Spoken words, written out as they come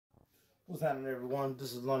What's happening, everyone?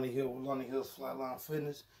 This is Lonnie Hill with Lonnie Hill's Flatline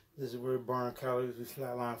Fitness. This is where we burn calories, we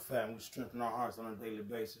flatline fat, and we strengthen our hearts on a daily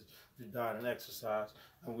basis through diet and exercise.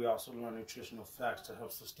 And we also learn nutritional facts to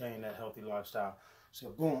help sustain that healthy lifestyle. So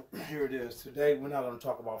boom, here it is. Today, we're not going to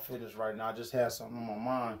talk about fitness right now. I just had something on my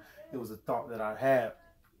mind. It was a thought that I had.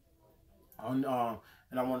 And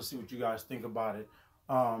I want to see what you guys think about it.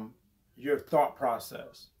 Your thought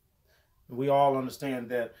process. We all understand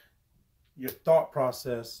that your thought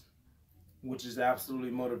process, which is absolutely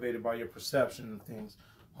motivated by your perception of things.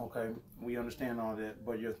 Okay, we understand all that,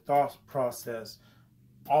 but your thought process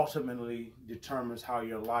ultimately determines how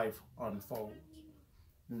your life unfolds.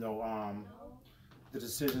 You know, the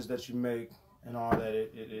decisions that you make and all that.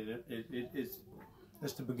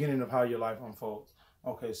 It's the beginning of how your life unfolds.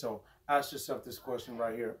 Okay, so ask yourself this question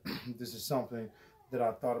right here. This is something that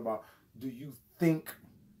I thought about. Do you think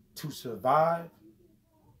to survive,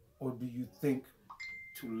 or do you think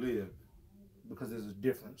to live? Because there's a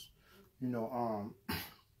difference. You know,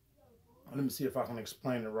 let me see if I can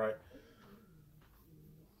explain it right.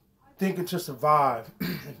 Thinking to survive,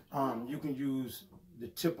 you can use the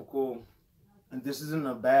typical, and this isn't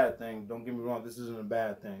a bad thing, don't get me wrong, this isn't a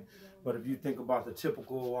bad thing, but if you think about the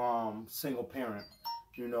typical single parent,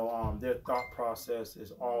 you know, their thought process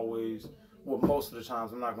is always, well, most of the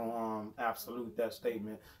times, I'm not going to absolute that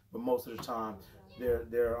statement, but most of the time,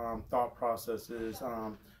 their thought process is,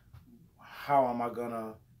 how am I going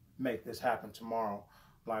to make this happen tomorrow?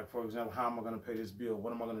 Like, for example, how am I going to pay this bill?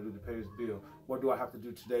 What am I going to do to pay this bill? What do I have to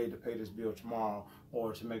do today to pay this bill tomorrow?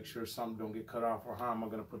 Or to make sure something don't get cut off? Or how am I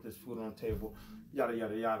going to put this food on the table? Yada,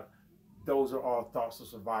 yada, yada. Those are all thoughts of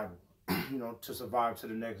survival, you know, to survive to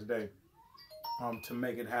the next day, to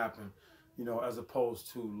make it happen, you know, as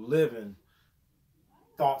opposed to living.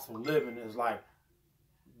 Thoughts of living is like,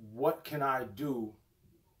 what can I do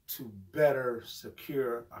to better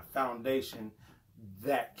secure a foundation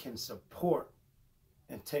that can support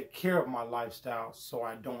and take care of my lifestyle so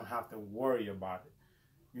I don't have to worry about it.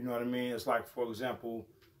 You know what I mean? It's like, for example,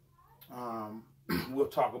 we'll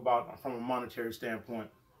talk about from a monetary standpoint,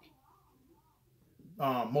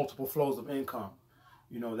 multiple flows of income.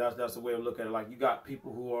 You know, that's the way to look at it. Like, you got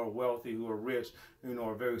people who are wealthy, who are rich, you know,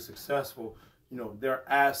 are very successful. You know, their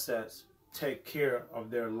assets take care of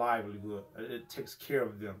their livelihood. It takes care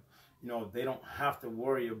of them. You know, they don't have to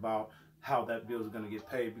worry about how that bill is going to get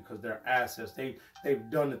paid because their assets, they've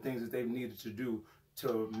done the things that they've needed to do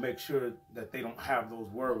to make sure that they don't have those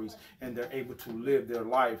worries, and they're able to live their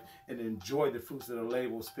life and enjoy the fruits of the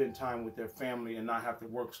labor, spend time with their family and not have to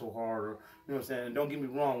work so hard. Or, you know what I'm saying? And don't get me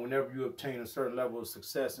wrong, whenever you obtain a certain level of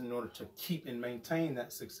success, in order to keep and maintain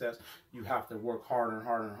that success, you have to work harder and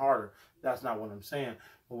harder and harder. That's not what I'm saying.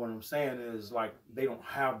 But what I'm saying is, like, they don't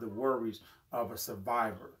have the worries of a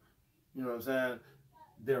survivor. You know what I'm saying?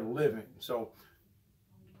 They're living. So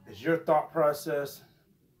is your thought process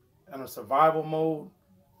in a survival mode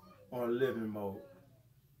or a living mode?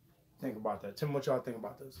 Think about that. Tell me what y'all think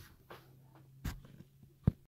about this.